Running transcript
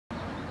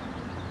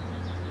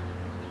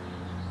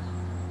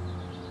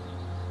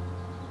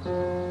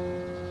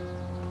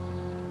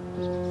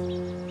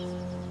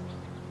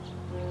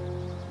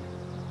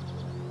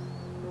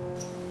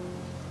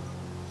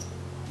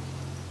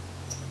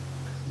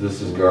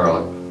This is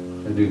garlic.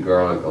 I do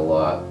garlic a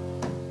lot.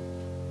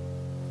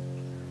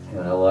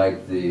 And I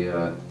like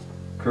the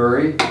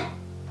curry,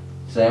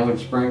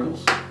 sandwich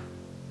sprinkles,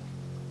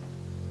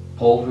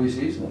 poultry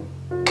seasoning.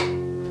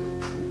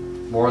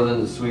 More than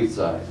the sweet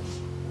side.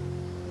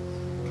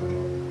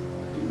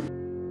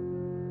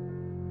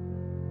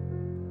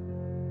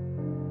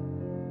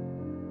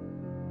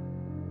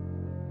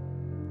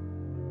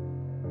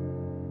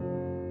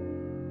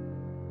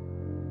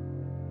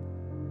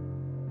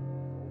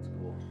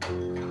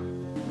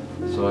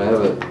 So I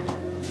have a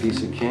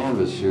piece of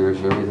canvas here,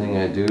 so everything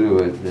I do to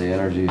it, the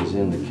energy is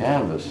in the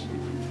canvas.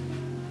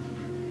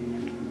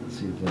 Let's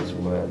see if that's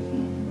wet.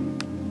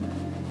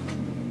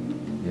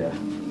 Yeah.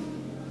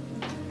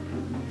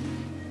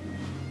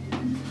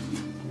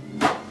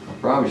 I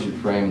probably should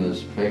frame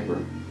this paper.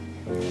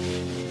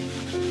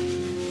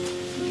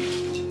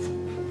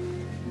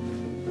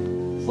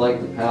 It's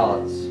like the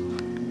palettes.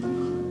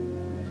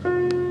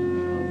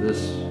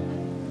 This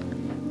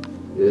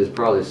is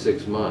probably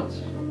 6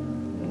 months.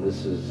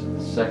 This is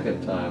the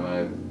second time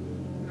I've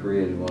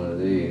created one of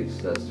these.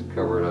 That's to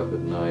cover it up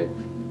at night.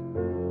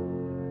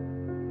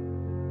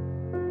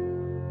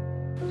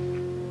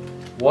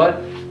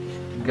 What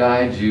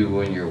guides you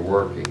when you're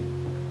working?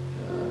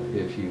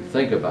 If you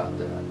think about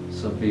that.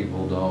 Some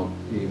people don't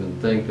even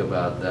think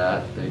about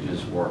that, they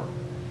just work.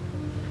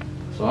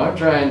 So I'm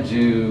trying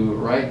to,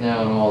 right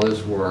now in all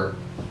this work,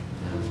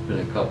 and it's been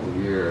a couple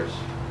years,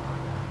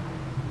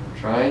 I'm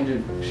trying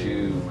to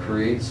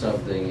create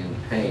something in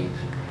paint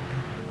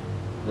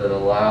that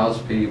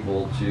allows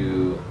people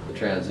to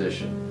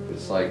transition.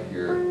 It's like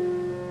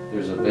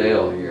there's a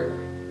veil here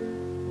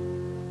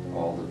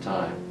all the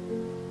time.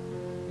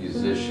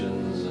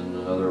 Musicians and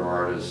other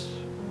artists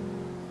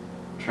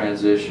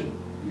transition.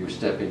 You're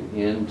stepping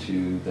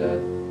into that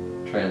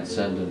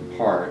transcendent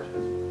part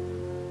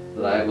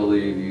that I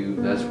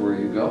believe that's where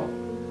you go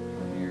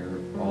when you're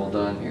all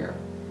done here.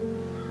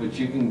 But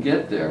you can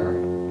get there,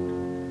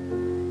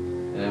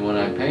 and when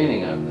I'm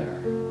painting, I'm there.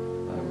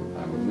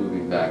 I'm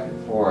moving back and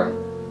forth.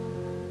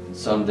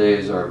 Some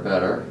days are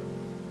better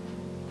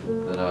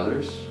than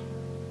others,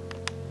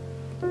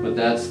 but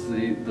that's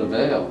the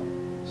veil.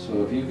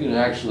 So if you can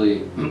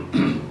actually,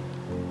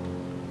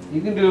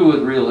 you can do it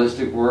with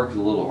realistic work, it's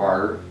a little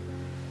harder,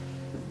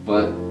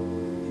 but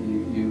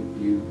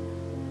you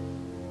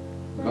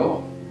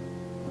go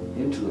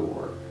into the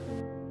work.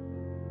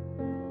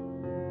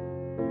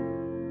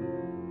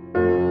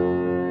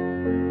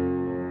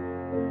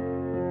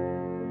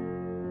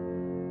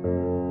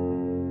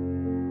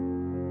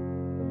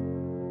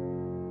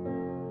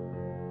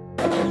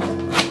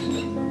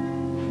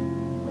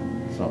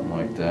 Something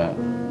like that.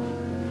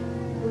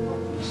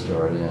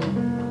 Start in.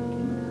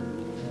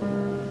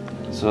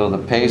 So the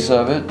pace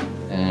of it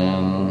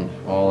and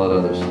all that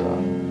other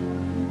stuff.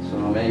 So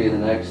maybe the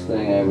next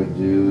thing I would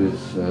do is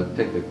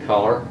pick a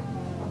color.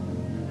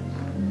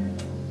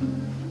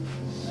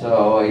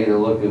 So I either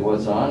look at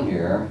what's on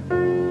here.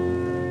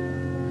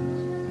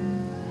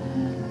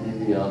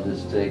 Maybe I'll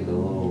just take a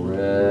little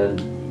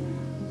red.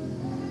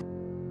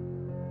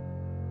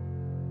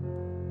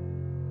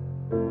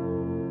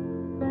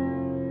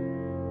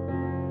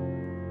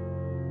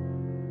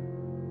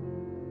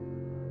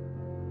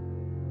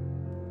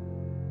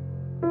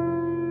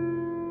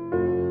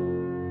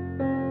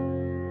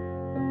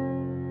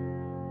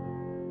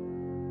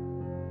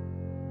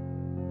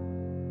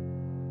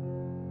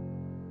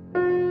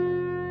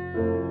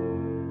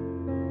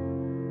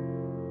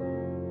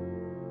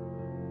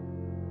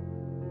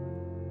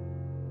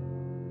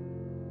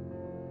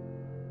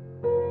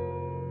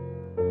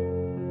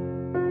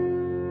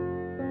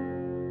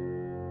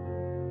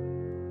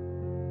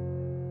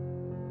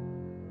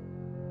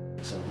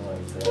 Something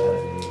like that, go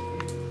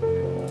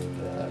like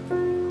that. Of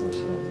course, I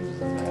don't use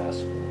the mask.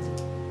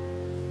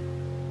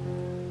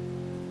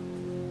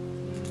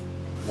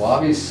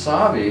 Wabi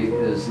Sabi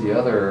is the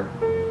other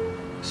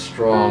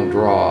strong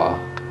draw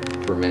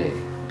for me.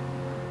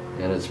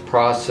 And it's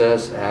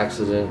process,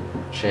 accident,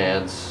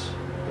 chance,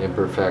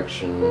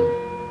 imperfection,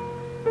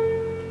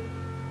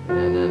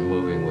 and then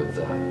moving with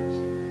that.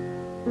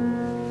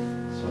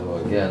 So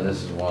again,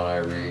 this is one I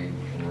read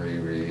and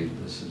reread.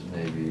 This is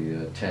maybe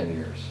 10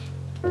 years.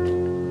 So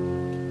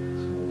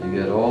when you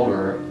get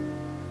older,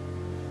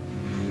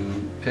 you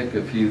pick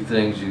a few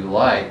things you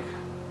like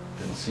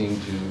that seem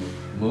to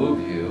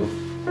move you,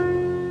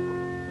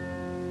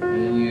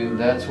 and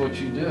that's what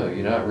you do.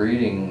 You're not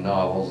reading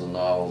novels and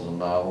novels and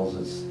novels.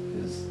 It's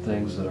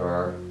things that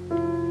are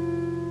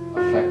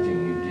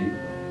affecting you deeply.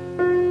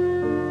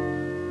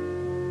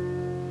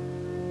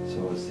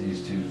 So it's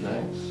these two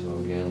things. So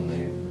again,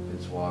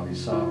 it's Wabi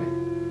Sabi.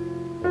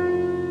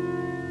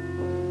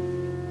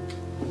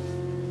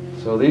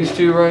 So these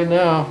two right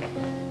now,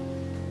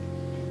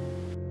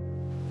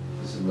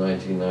 this is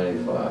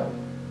 1995,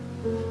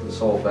 this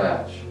whole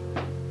batch.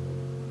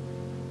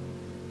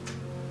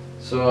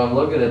 So I'm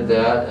looking at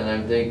that and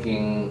I'm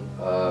thinking,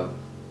 how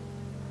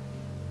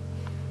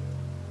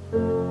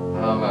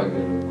am I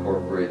going to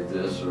incorporate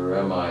this, or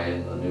am I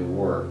in the new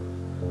work?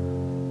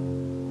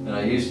 And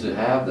I used to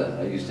have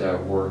that. I used to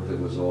have work that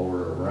was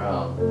older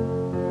around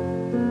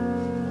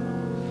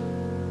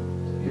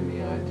to give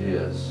me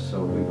ideas.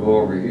 So we go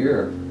over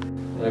here,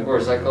 and of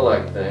course I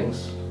collect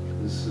things.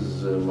 This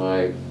is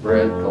my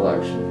bread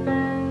collection.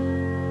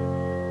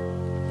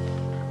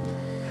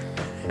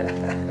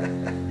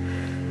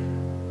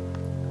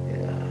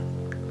 Yeah.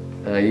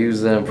 And I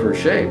use them for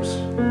shapes.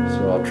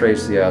 So I'll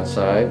trace the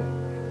outside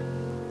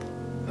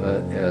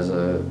as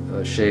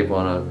a shape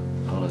on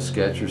a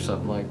sketch or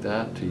something like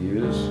that to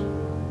use.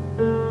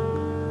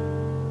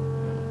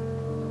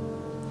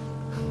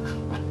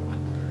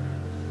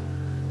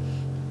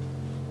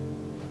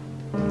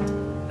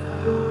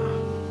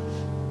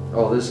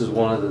 Oh, this is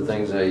one of the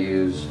things I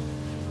use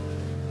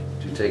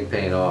to take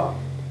paint off.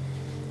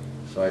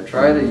 So I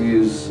try to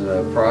use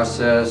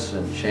process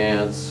and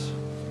chance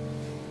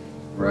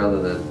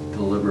rather than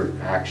deliberate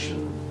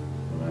action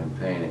when I'm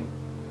painting.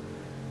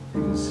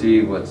 You can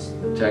see what's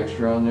the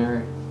texture on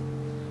there.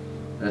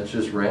 That's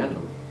just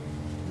random.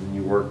 And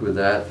you work with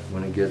that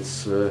when it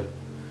gets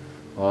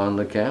on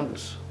the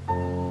canvas.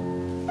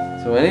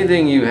 So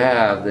anything you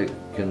have that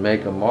can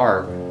make a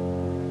mark,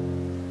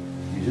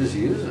 you just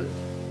use it.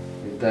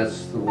 If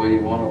that's the way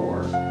you want to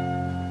work.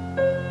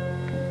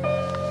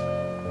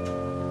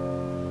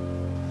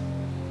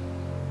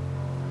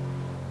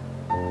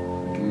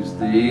 Use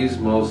these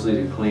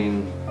mostly to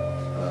clean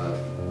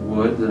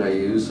wood that I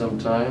use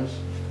sometimes.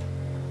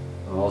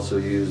 I also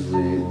use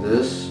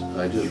this.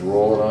 I just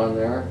roll it on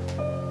there.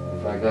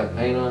 If I got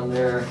paint on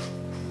there, I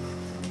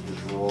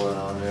just roll it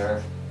on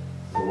there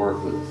to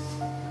work with it.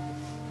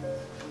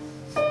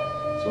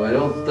 So I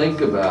don't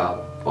think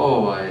about,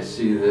 oh, I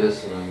see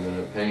this and I'm going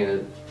to paint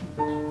it.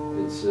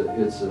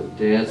 It's a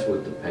dance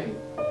with the paint.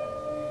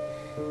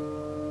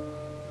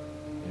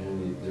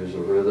 And there's a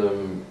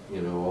rhythm,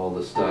 you know, all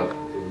the stuff.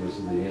 It was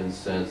the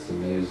incense, the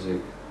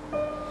music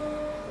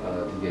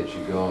to get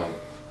you going.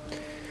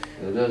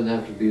 And it doesn't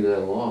have to be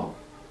that long,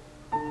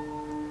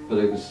 but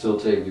it can still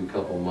take you a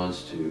couple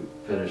months to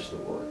finish the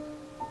work,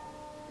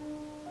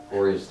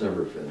 or it's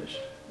never finished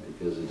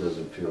because it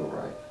doesn't feel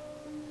right.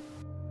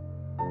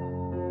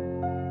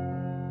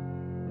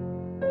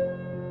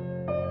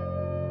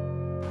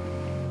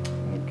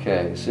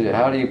 Okay, so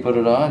how do you put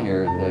it on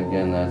here?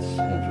 Again, that's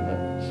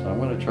infinite. So I'm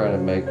going to try to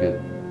make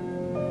it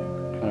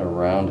kind of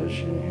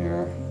roundish in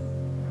here.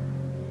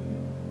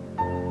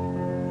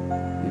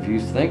 If you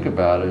think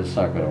about it, it's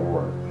not going to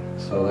work.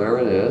 So there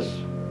it is.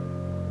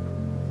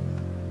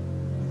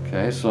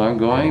 Okay, so I'm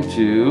going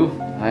to,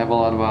 I have a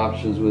lot of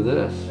options with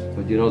this,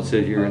 but you don't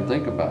sit here and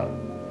think about it.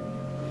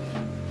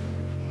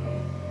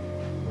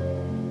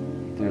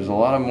 There's a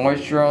lot of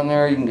moisture on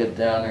there. You can get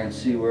down there and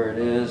see where it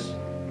is.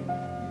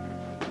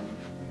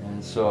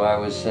 And so I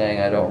was saying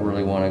I don't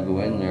really want to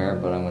go in there,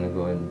 but I'm going to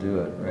go ahead and do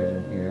it right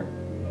in here.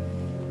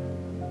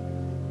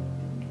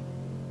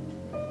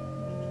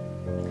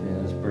 Okay,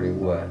 that's pretty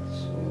wet,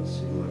 so let's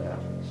see what happens.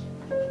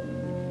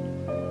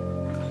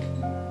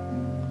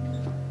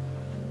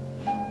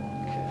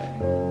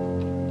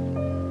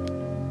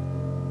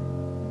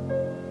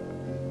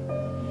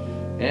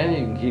 And you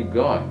can keep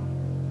going.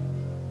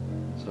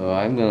 So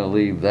I'm going to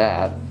leave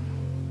that.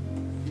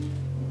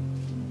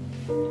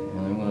 And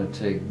I'm going to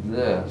take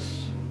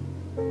this,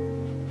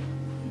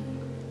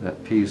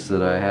 that piece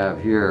that I have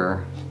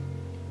here,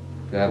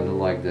 I happen to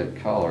like that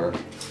color.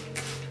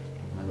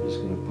 I'm just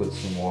going to put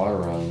some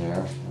water on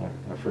there.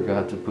 I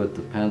forgot to put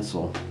the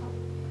pencil.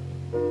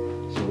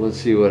 So let's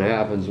see what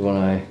happens when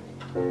I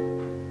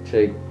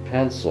take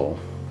pencil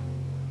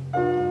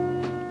and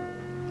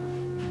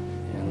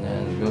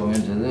then go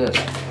into this.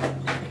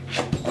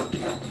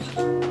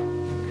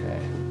 Okay,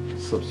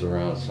 slips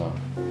around some.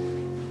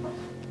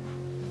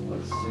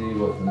 Let's see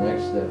what the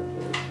next step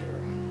is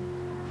here.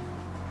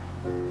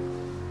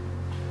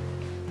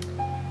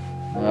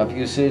 Now if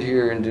you sit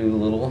here and do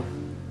little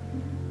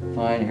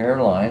fine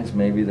hairlines,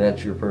 maybe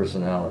that's your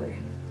personality.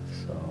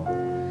 So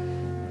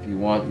if you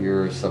want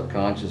your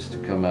subconscious to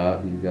come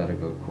out, you've got to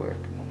go quick.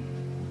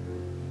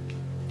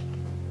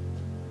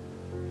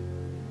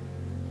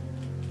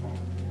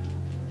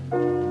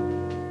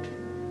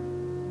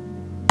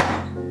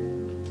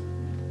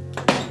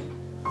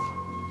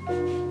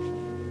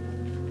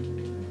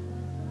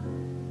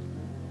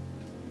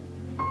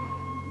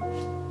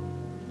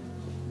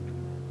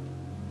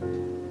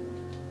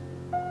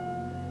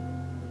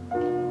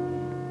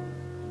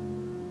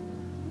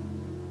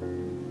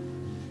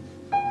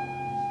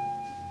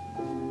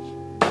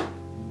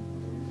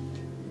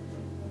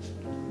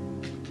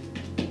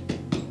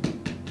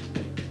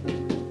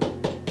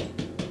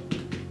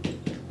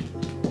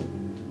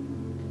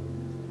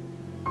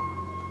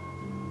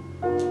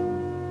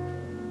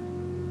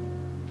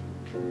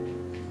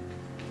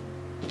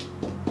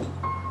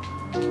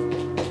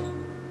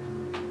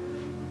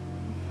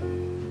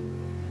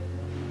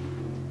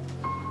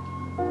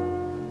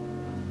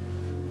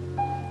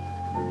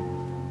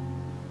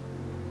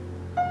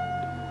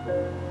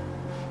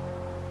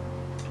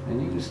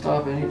 And you can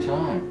stop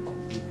anytime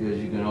because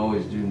you can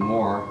always do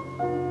more.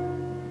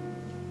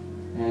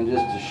 And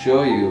just to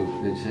show you,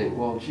 they say,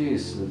 well,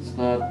 geez, it's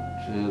not,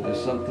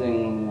 there's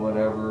something,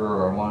 whatever,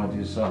 or I want to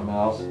do something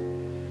else.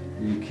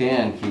 You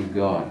can keep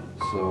going.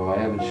 So I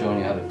haven't shown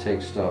you how to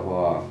take stuff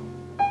off.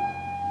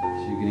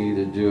 So you can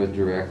either do it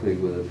directly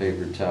with a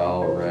paper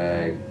towel or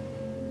rag.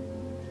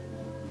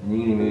 And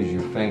you can even use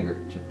your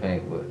finger to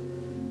paint with.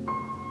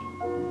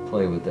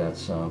 Play with that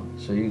some.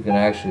 So you can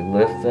actually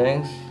lift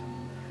things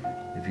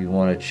if you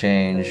want to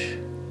change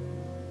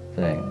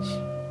things.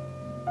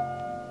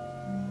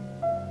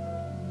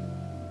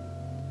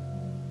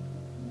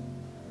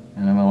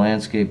 And I'm a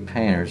landscape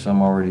painter, so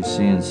I'm already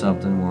seeing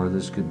something where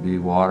this could be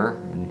water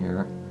in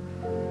here,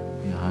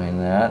 behind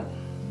that.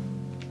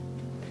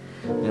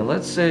 And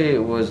let's say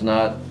it was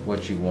not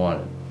what you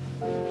wanted.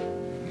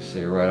 You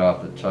say right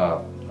off the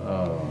top,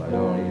 oh, I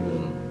don't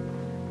even,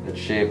 that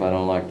shape, I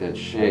don't like that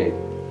shape.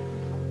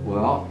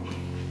 Well,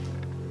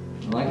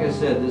 like I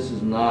said, this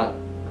is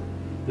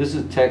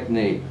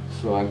technique,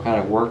 so I'm kind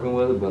of working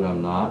with it, but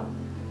I'm not.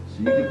 So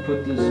you could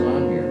put this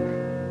on here.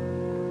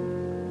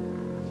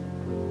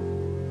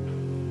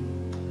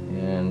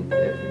 And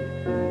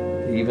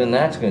even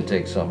that's going to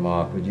take something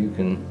off, but you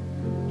can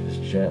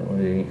just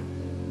gently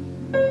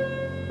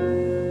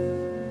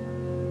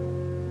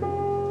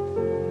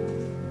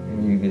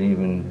and you could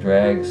even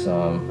drag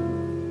some,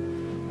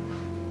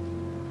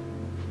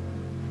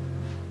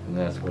 and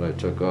that's what I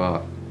took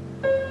off.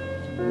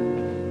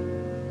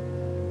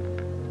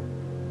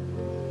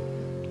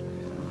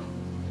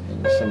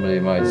 And somebody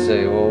might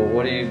say, well,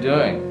 what are you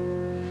doing?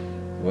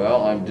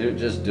 Well, I'm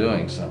just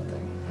doing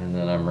something, and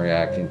then I'm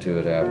reacting to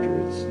it after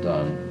it's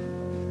done.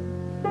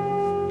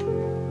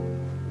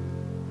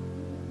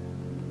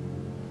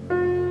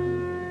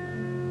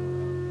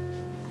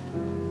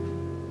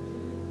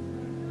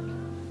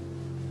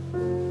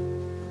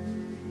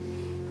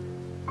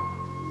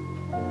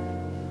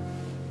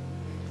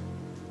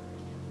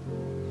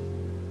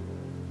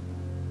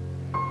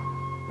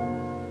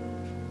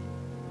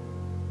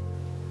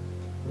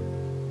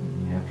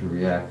 To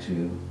react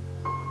to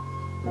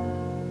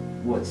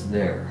what's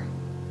there.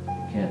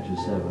 You can't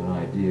just have an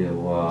idea,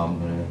 well,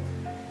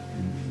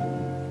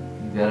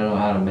 you gotta know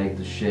how to make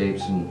the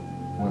shapes and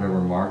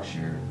whatever marks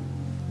you're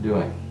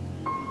doing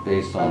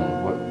based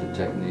on what the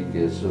technique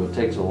is. So it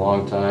takes a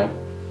long time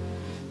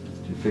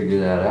to figure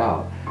that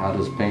out. How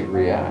does paint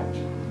react?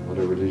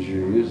 Whatever it is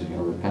you're using,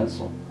 or a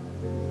pencil.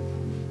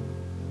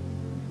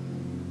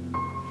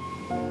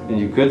 And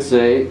you could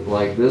say,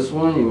 like this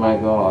one, you might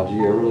go, oh gee,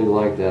 I really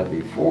liked that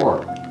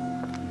before.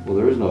 Well,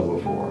 there is no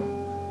before.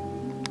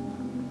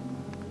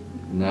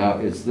 Now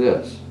it's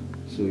this.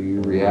 So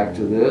you react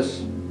to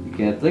this, you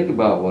can't think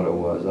about what it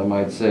was. I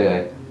might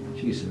say,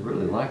 geez, I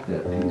really like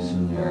that piece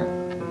in there.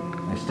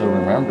 I still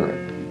remember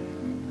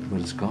it, but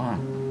it's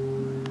gone.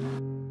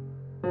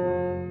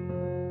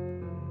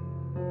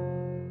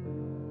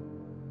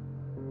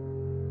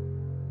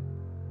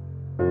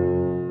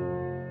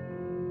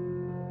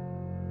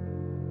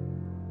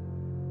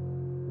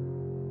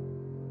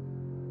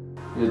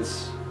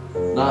 It's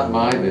not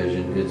my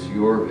vision, it's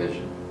your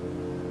vision.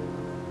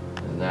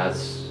 And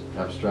that's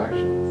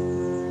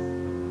abstraction.